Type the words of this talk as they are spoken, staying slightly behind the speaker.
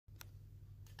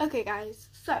Okay guys,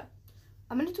 so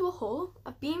I'm going to do a haul.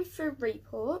 I've been for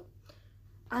Report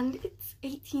and it's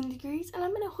 18 degrees and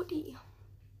I'm in a hoodie,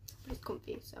 but it's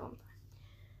comfy, so I'm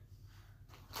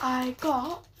fine. I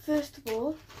got, first of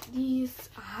all, these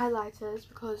highlighters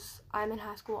because I'm in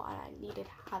high school and I needed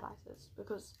highlighters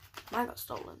because mine got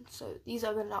stolen, so these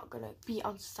are not going to be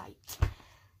on site.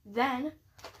 Then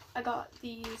I got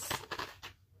these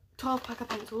 12-pack of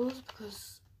pencils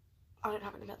because I don't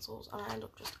have any pencils and I end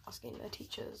up just asking the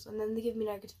teachers and then they give me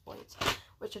negative points,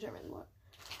 which I don't really want.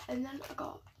 And then I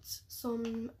got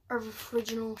some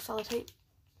original sellotape.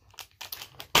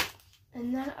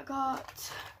 And then I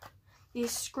got these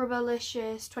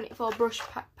Scribblicious 24 brush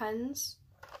pack pens.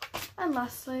 And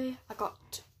lastly, I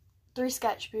got 3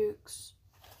 sketchbooks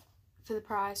for the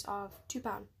price of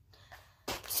 £2.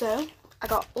 So I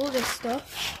got all this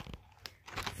stuff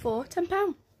for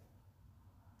 £10.